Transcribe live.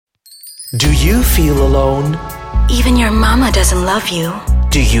Do you feel alone? Even your mama doesn't love you.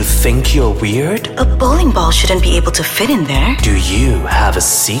 Do you think you're weird? A bowling ball shouldn't be able to fit in there. Do you have a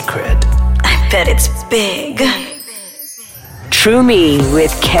secret? I bet it's big. True Me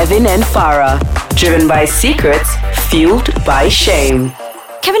with Kevin and Farah. Driven by secrets, fueled by shame.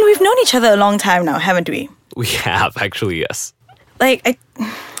 Kevin, we've known each other a long time now, haven't we? We have, actually, yes. Like,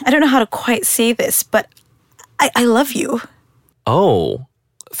 I don't know how to quite say this, but I love you. Oh,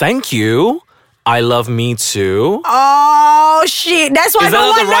 thank you. I love me too. Oh, shit. That's why Is I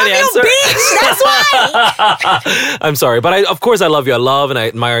don't that not want the love right you, answer? bitch. That's why. I'm sorry, but of course I love you. I love and I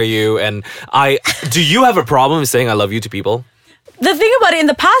admire you. And do you have a problem saying I love you to people? The thing about it, in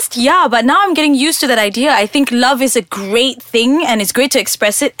the past, yeah, but now I'm getting used to that idea. I think love is a great thing and it's great to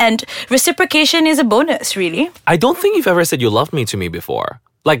express it, and reciprocation is a bonus, really. I don't think you've ever said you loved me to me before.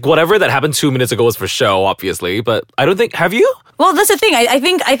 Like, whatever that happened 2 minutes ago was for show, obviously, but I don't think... Have you? Well, that's the thing. I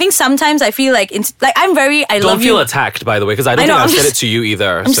think sometimes I feel like I'm very I Don't love you. feel attacked, by the way, because I don't think I've said it to you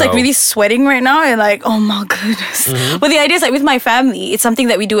either. I'm just like really sweating right now and like, oh my goodness. Mm-hmm. But the idea is like with my family, it's something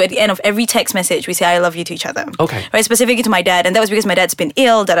that we do at the end of every text message. We say I love you to each other. Okay. Right, specifically to my dad, and that was because my dad's been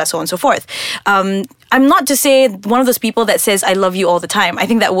ill, so on and so forth. I'm not to say one of those people that says I love you all the time. I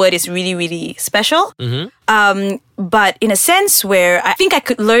think that word is really, really special. Mm-hmm. But in a sense where I think I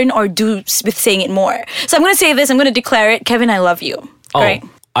could learn or do with saying it more. So I'm going to say this. I'm going to declare it. Kevin, I love you. Oh, right?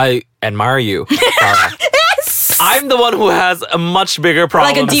 I admire you, Farah. Yes! I'm the one who has a much bigger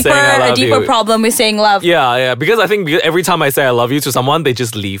problem Like saying I love a deeper you. problem with saying love. Yeah, because I think every time I say I love you to someone, they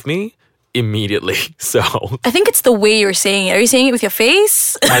just leave me immediately. So I think it's the way you're saying it. Are you saying it with your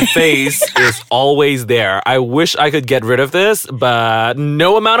face? my face is always there. I wish I could get rid of this, but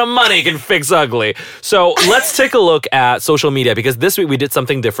no amount of money can fix ugly. So let's take a look at social media, because this week we did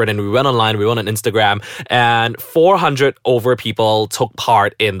something different and we went online, we went on Instagram, and 400 over people took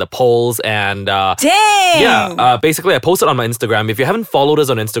part in the polls. And Dang! yeah, basically I posted on my Instagram. If you haven't followed us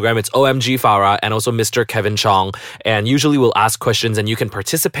on Instagram, it's OMG Farah and also Mr. Kevin Chong. And usually we'll ask questions and you can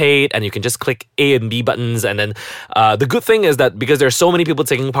participate and you can just click A and B buttons. And then the good thing is that because there's so many people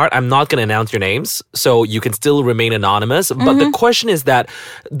taking part, I'm not going to announce your names, so you can still remain anonymous. But the question is that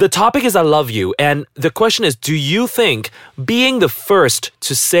the topic is I love you, and the question is, do you think being the first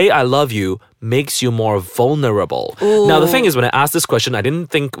to say I love you makes you more vulnerable? Ooh. Now the thing is, when I asked this question, I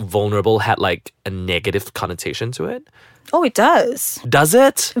didn't think vulnerable had like a negative connotation to it. Oh, it does. Does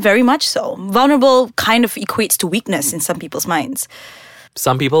it? Very much so. Vulnerable kind of equates to weakness in some people's minds.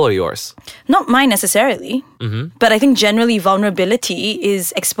 Some people or yours? Not mine necessarily, but I think generally vulnerability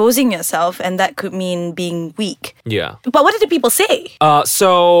is exposing yourself, and that could mean being weak. Yeah. But what did the people say?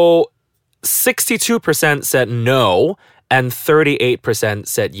 So 62% said no and 38%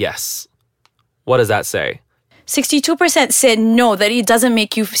 said yes. What does that say? 62% said no, that it doesn't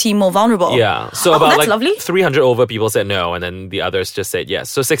make you seem more vulnerable. Yeah. So Oh, about that's like lovely. 300 over people said no, and then the others just said yes.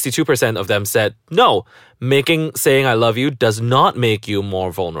 So 62% of them said no. Saying I love you does not make you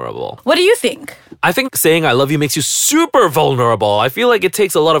more vulnerable. What do you think? I think saying I love you makes you super vulnerable. I feel like it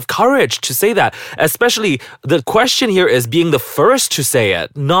takes a lot of courage to say that. Especially the question here is being the first to say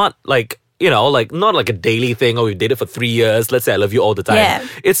it, not like, not like a daily thing. Oh, we've dated for 3 years. Let's say I love you all the time. Yeah.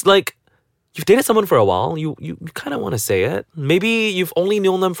 It's like, you've dated someone for a while, you kind of want to say it. Maybe you've only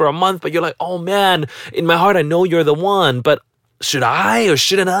known them for a month, but you're like, oh man, in my heart I know you're the one, but should I or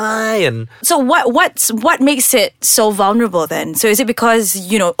shouldn't I? And So what makes it so vulnerable then? So is it because,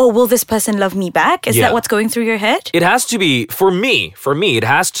 will this person love me back? Is Yeah. that what's going through your head? it has to be, for me, it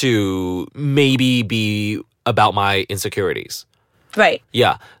has to maybe be about my insecurities. Right.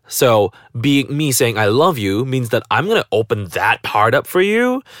 Yeah. So me saying I love you means that I'm going to open that part up for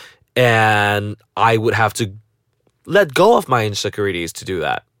you, and I would have to let go of my insecurities to do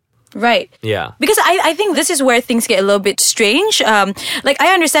that. Right. Yeah. Because I think this is where things get a little bit strange. Like,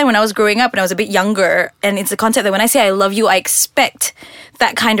 I understand when I was growing up and I was a bit younger, and it's the concept that when I say I love you, I expect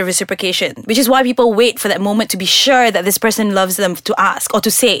that kind of reciprocation, which is why people wait for that moment to be sure that this person loves them, to ask or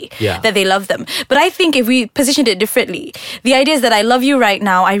to say that they love them. But I think if we positioned it differently, the idea is that I love you right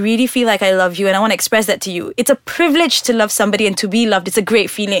now. I really feel like I love you and I want to express that to you. It's a privilege to love somebody and to be loved. It's a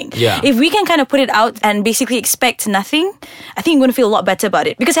great feeling. Yeah. If we can kind of put it out and basically expect nothing, I think I'm going to feel a lot better about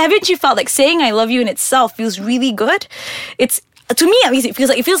it. Because haven't you felt like saying I love you in itself feels really good? It's, to me at least, it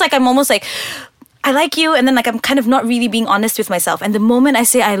feels like I'm almost like, I like you, and then like I'm kind of not really being honest with myself. And the moment I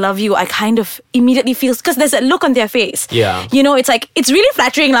say I love you, I kind of immediately feel, because there's a look on their face. Yeah. It's like, it's really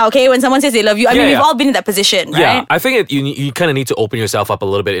flattering now, okay, when someone says they love you. I mean, we've all been in that position, right? Yeah, I think you kind of need to open yourself up a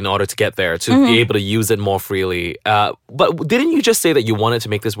little bit in order to get there, to be able to use it more freely. But didn't you just say that you wanted to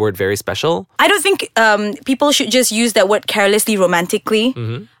make this word very special? I don't think people should just use that word carelessly, romantically.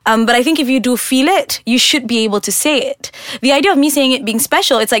 But I think if you do feel it, you should be able to say it. The idea of me saying it being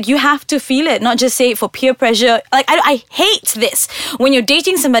special, it's like you have to feel it, not just say it for peer pressure. Like, I hate this. When you're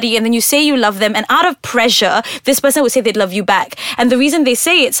dating somebody and then you say you love them, and out of pressure, this person would say they'd love you back. And the reason they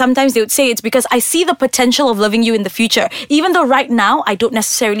say it, sometimes they would say it's because I see the potential of loving you in the future. Even though right now, I don't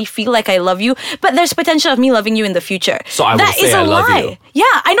necessarily feel like I love you, but there's potential of me loving you in the future. So I will That say is a I love lie. you.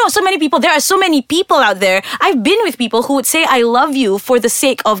 Yeah, I know so many people. There are so many people out there. I've been with people who would say I love you for the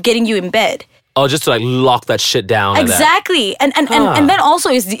sake of getting you in bed. Oh, just to like lock that shit down. like that. Exactly. And then also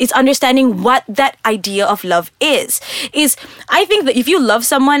it's understanding what that idea of love is. I think that if you love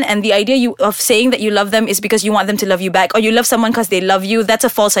someone and the idea of saying that you love them is because you want them to love you back, or you love someone because they love you, that's a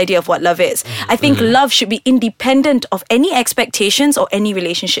false idea of what love is. I think love should be independent of any expectations or any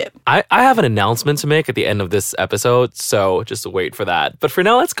relationship. I have an announcement to make at the end of this episode, so just wait for that. But for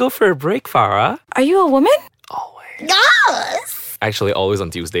now, let's go for a break, Farah. Are you a woman? Always. Yes. Actually, always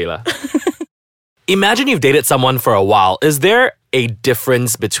on Tuesday lah. Imagine you've dated someone for a while. Is there a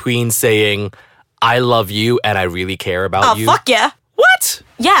difference between saying, I love you and I really care about you? Oh, fuck yeah. What?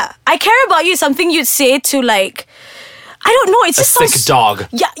 Yeah. I care about you is something you'd say to like, I don't know. It's A just sick sounds- dog.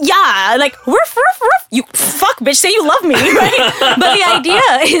 Yeah, like woof woof woof. You fuck, bitch. Say you love me, right? But the idea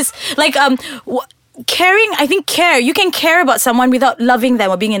is like caring. I think you can care about someone without loving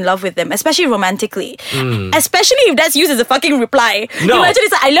them or being in love with them, especially romantically. Especially if that's used as a fucking reply. No. Imagine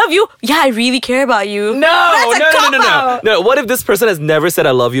it's like, I love you. Yeah, I really care about you. No, That's a no. cop-out. No, what if this person has never said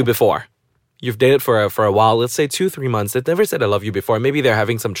I love you before? You've dated for a while, let's say 2-3 months. They've never said I love you before. Maybe they're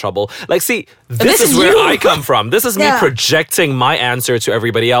having some trouble. Like, see, this is where you. I come from. This is me Yeah. projecting my answer to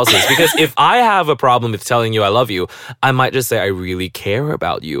everybody else's. Because if I have a problem with telling you I love you, I might just say I really care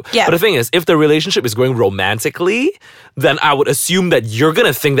about you. Yeah. But the thing is, if the relationship is going romantically, then I would assume that you're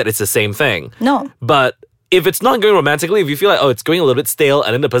gonna think that it's the same thing. No. But if it's not going romantically, if you feel like, oh, it's going a little bit stale,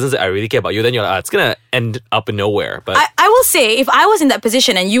 and then the person says, I really care about you, then you're like, it's gonna end up in nowhere. But I will say, if I was in that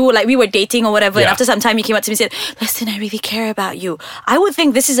position and you were like, we were dating or whatever, and Yeah. after some time you came up to me and said, listen, I really care about you, I would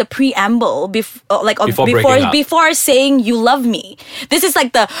think this is a preamble before saying you love me. This is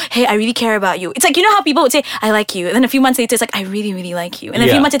like hey, I really care about you. It's like, you know how people would say, I like you, and then a few months later it's like, I really, really like you. And then a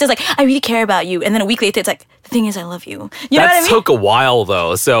Yeah. few months later it's like, I really care about you. And then a week later it's like, the thing is, I love you. You know what I that mean? took a while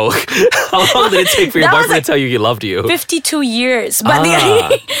though. So how long did it take for your That was boyfriend like to tell you he loved you? 52 years. But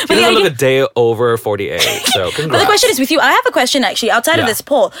He doesn't look a day over 48. So But congrats. the question is with you. I have a question actually outside of Yeah. this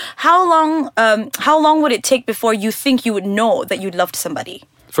poll. How long would it take before you think you would know that you loved somebody?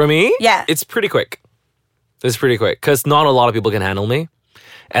 For me, Yeah. it's pretty quick. It's pretty quick because not a lot of people can handle me.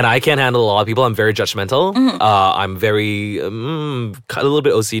 And I can't handle a lot of people. I'm very judgmental. I'm very, a little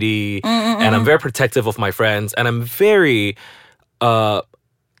bit OCD. And I'm very protective of my friends. And I'm very,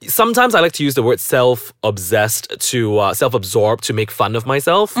 sometimes I like to use the word self-obsessed to, self-absorbed to make fun of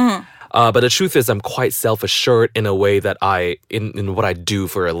myself. But the truth is I'm quite self-assured in a way that in what I do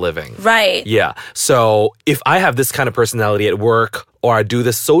for a living. Right. Yeah. So if I have this kind of personality at work or I do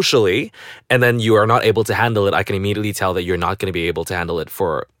this socially and then you are not able to handle it, I can immediately tell that you're not going to be able to handle it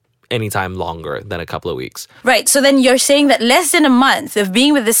for any time longer than a couple of weeks. Right. So then you're saying that less than a month of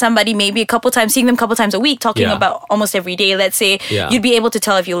being with this somebody, maybe a couple times, seeing them a couple times a week, talking Yeah. about almost every day, let's say, Yeah. you'd be able to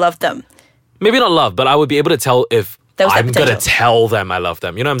tell if you loved them. Maybe not love, but I would be able to tell if There was that I'm going to potential. tell them I love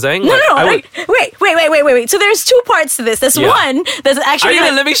them. You know what I'm saying? No, Like, no, I would- wait. So there's two parts to this. There's Yeah. one that's Are actually you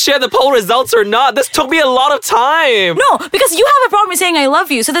going to let me share the poll results or not? This took me a lot of time. no, because you have a problem with saying I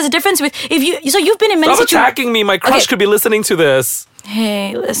love you. So there's a difference with you've been in many Stop situations. attacking me. My crush Okay. could be listening to this.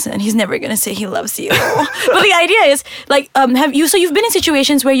 Hey, listen, he's never gonna say he loves you. But the idea is like, you've been in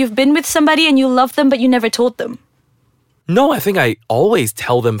situations where you've been with somebody and you love them, but you never told them. No, I think I always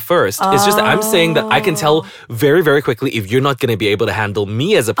tell them first. It's just that I'm saying that I can tell very, very quickly if you're not going to be able to handle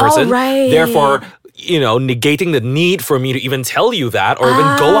me as a person. right. Therefore, negating the need for me to even tell you that or even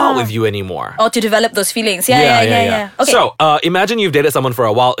go out with you anymore. Or to develop those feelings. Yeah. Okay. So, imagine you've dated someone for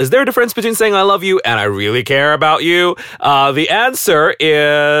a while. Is there a difference between saying I love you and I really care about you? The answer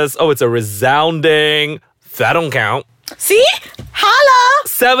is, it's a resounding, that don't count. See? Holla!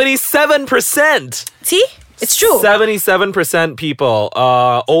 77%. See? It's true. 77% people,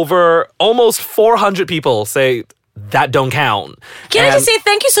 over almost 400 people say that don't count. Can I just say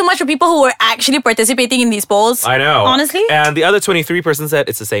thank you so much for people who are actually participating in these polls? I know. Honestly? And the other 23% said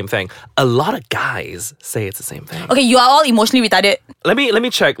it's the same thing. A lot of guys say it's the same thing. Okay, you are all emotionally retarded. Let me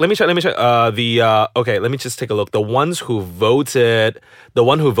check. Let me just take a look. The one who voted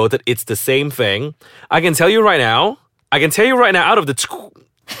it's the same thing. I can tell you right now, out of the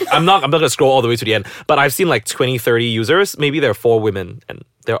I'm not going to scroll all the way to the end, but I've seen like 20, 30 users. Maybe there are 4 women and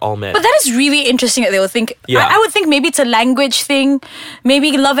they're all men. But that is really interesting that they will think. Yeah. I would think maybe it's a language thing.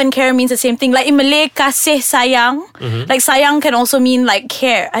 Maybe love and care means the same thing. Like in Malay, kasih sayang. Like sayang can also mean like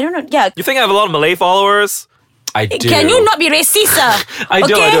care. I don't know. Yeah. You think I have a lot of Malay followers? I do. Can you not be racist, sir? I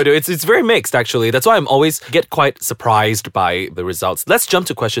do. Okay? It's very mixed, actually. That's why I'm always get quite surprised by the results. Let's jump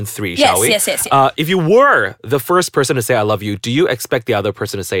to question 3, shall we? Yes. If you were the first person to say I love you, do you expect the other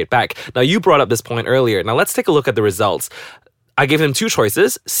person to say it back? Now, you brought up this point earlier. Now, let's take a look at the results. I gave them 2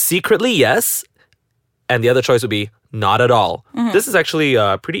 choices. Secretly, yes. And the other choice would be not at all. This is actually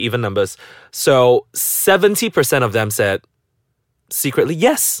pretty even numbers. So 70% of them said secretly,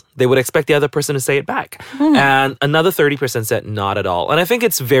 yes, they would expect the other person to say it back. And another 30% said not at all. And I think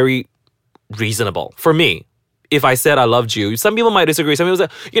it's very reasonable for me. If I said I loved you, some people might disagree. Some people say,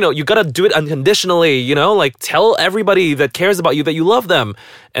 you gotta do it unconditionally, like tell everybody that cares about you that you love them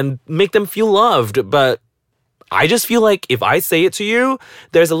and make them feel loved. But I just feel like if I say it to you,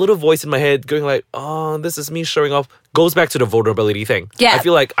 there's a little voice in my head going like, oh, this is me showing off. Goes back to the vulnerability thing. Yeah. I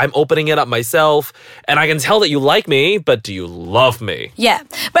feel like I'm opening it up myself and I can tell that you like me, but do you love me? Yeah.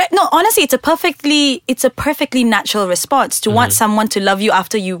 But no, honestly, it's a perfectly natural response to want someone to love you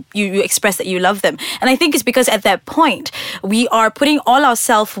after you express that you love them. And I think it's because at that point, we are putting all our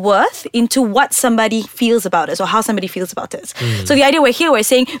self-worth into what somebody feels about us or how somebody feels about us. So the idea we're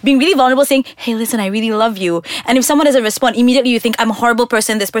saying, being really vulnerable, saying, hey, listen, I really love you. And if someone doesn't respond, immediately you think, I'm a horrible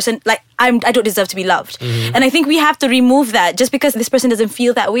person, this person, like, I don't deserve to be loved. And I think we have to remove that. Just because this person doesn't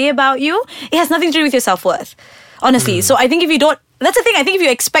feel that way about you, it has nothing to do with your self-worth, honestly. So I think if you don't, that's the thing, I think if you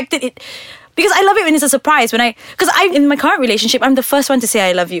expected it, because I love it when it's a surprise, because in my current relationship, I'm the first one to say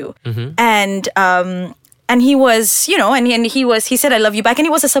I love you. And he was, he said I love you back, and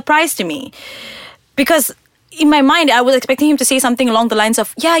it was a surprise to me. Because in my mind, I was expecting him to say something along the lines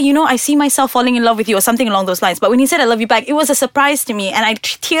of, yeah, I see myself falling in love with you or something along those lines. But when he said I love you back, it was a surprise to me and I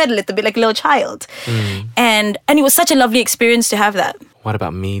teared a little bit like a little child. And it was such a lovely experience to have that. What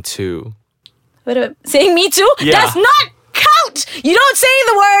about me too? What about saying me too? Yeah. Does not count! You don't say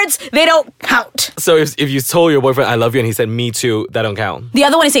the words, they don't count. So if you told your boyfriend I love you and he said me too, that don't count. The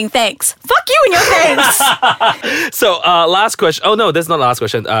other one is saying thanks. Fuck you and your thanks. So last question. Oh no, that's not the last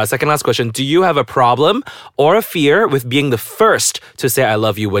question. Second last question. Do you have a problem or a fear with being the first to say I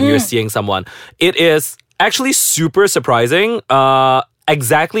love you when you're seeing someone? It is actually super surprising.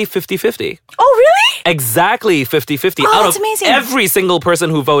 Exactly 50-50. Oh, really? Exactly 50-50 Oh, out that's of amazing. every single person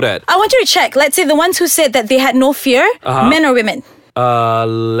who voted. I want you to check. Let's say the ones who said that they had no fear, men or women?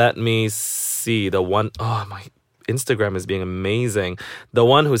 Let me see. The one, my Instagram is being amazing. The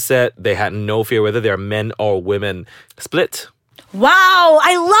one who said they had no fear whether they're men or women. Split. Wow,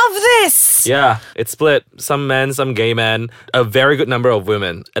 I love this. Yeah, it's split. Some men, some gay men. A very good number of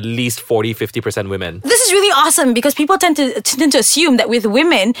women. At least 40-50% women. This is really awesome because people tend to assume that with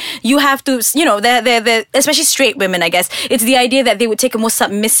women, you have to, they're especially straight women, I guess. It's the idea that they would take a more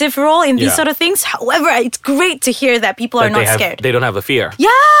submissive role in these sort of things. However, it's great to hear that people are not scared. They don't have a fear.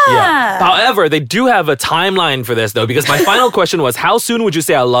 Yeah. However, they do have a timeline for this though, because my final question was, how soon would you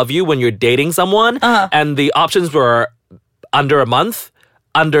say I love you when you're dating someone? And the options were under a month,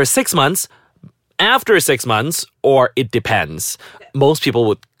 under 6 months, after 6 months, or it depends. Most people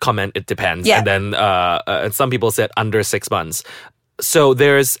would comment it depends. Yeah. And then some people said under 6 months. So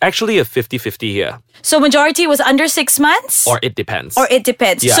there's actually a 50-50 here. So majority was under 6 months? Or it depends. Or it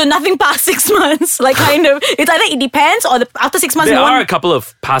depends. Yeah. So nothing past 6 months. Like kind of, it's either it depends or after 6 months. There are a couple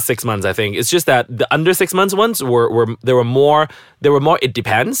of past 6 months, I think. It's just that the under 6 months ones were more it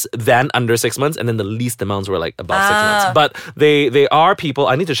depends than under 6 months, and then the least amounts were like above 6 months. But they are people,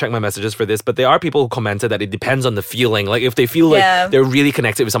 I need to check my messages for this, but there are people who commented that it depends on the feeling. Like if they feel like they're really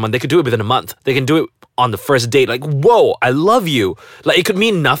connected with someone, they could do it within a month. They can do it on the first date, like, whoa, I love you. Like it could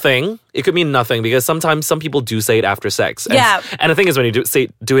mean nothing. It could mean nothing because sometimes some people do say it after sex. And the thing is, when you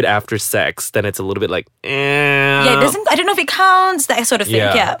do it after sex, then it's a little bit like, Yeah, it doesn't. I don't know if it counts. That sort of thing.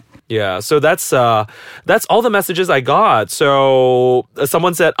 Yeah, so that's all the messages I got. So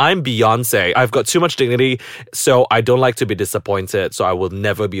someone said, I'm Beyonce. I've got too much dignity, so I don't like to be disappointed. So I will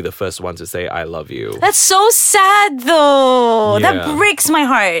never be the first one to say I love you. That's so sad though. Yeah. That breaks my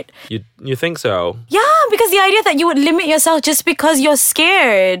heart. You think so? Yeah, because the idea that you would limit yourself just because you're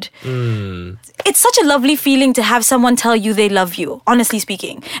scared. it's such a lovely feeling to have someone tell you they love you, honestly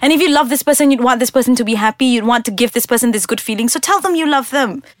speaking. And if you love this person, you'd want this person to be happy. You'd want to give this person this good feeling. So tell them you love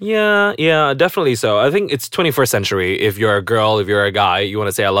them. Yeah, definitely so. I think it's 21st century. If you're a girl, if you're a guy, you want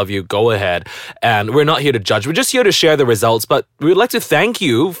to say I love you, go ahead. And we're not here to judge. We're just here to share the results. But we would like to thank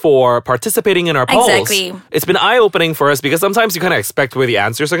you for participating in our polls. Exactly. It's been eye-opening for us because sometimes you kind of expect where the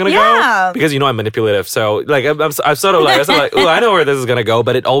answers are going to Yeah. go. Because I'm manipulative. So like I'm sort of like, oh, I know where this is going to go.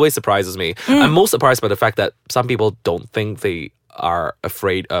 But it always surprises me. I'm most surprised by the fact that some people don't think they are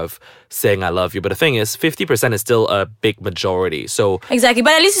afraid of saying I love you. But the thing is, 50% is still a big majority. So Exactly.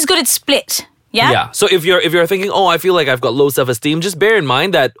 But at least it's good it's split. Yeah? So if you're thinking, oh, I feel like I've got low self-esteem, just bear in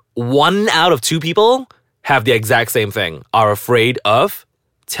mind that 1 out of 2 people have the exact same thing, are afraid of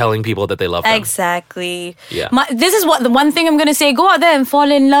telling people that they love them. Exactly. Yeah. This is what the one thing I'm going to say. Go out there and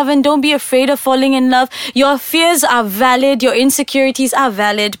fall in love and don't be afraid of falling in love. Your fears are valid. Your insecurities are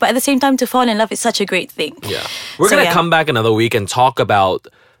valid. But at the same time, to fall in love is such a great thing. Yeah. We're So, going to yeah. come back another week and talk about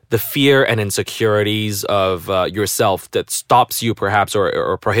the fear and insecurities of yourself that stops you perhaps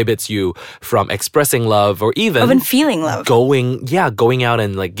or prohibits you from expressing love or even feeling love. going out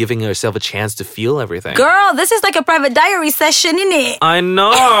and like giving yourself a chance to feel everything. Girl, this is like a private diary session, innit? I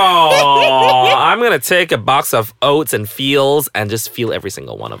know. I'm going to take a box of oats and feels and just feel every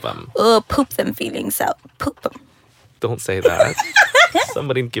single one of them. Poop them feelings out. Poop them. Don't say that.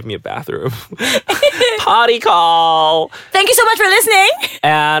 Somebody give me a bathroom. Potty call. Thank you so much for listening.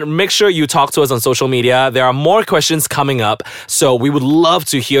 And make sure you talk to us on social media. There are more questions coming up, so we would love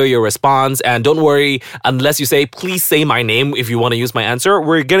to hear your response. And don't worry, unless you say, please say my name if you want to use my answer,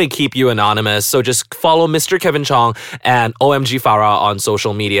 we're going to keep you anonymous. So just follow Mr. Kevin Chong and OMG Farah on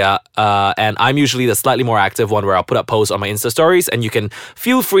social media. And I'm usually the slightly more active one where I'll put up posts on my Insta stories, and you can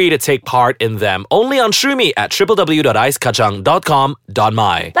feel free to take part in them only on Shroomy at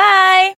www.icekachang.com.my. Bye.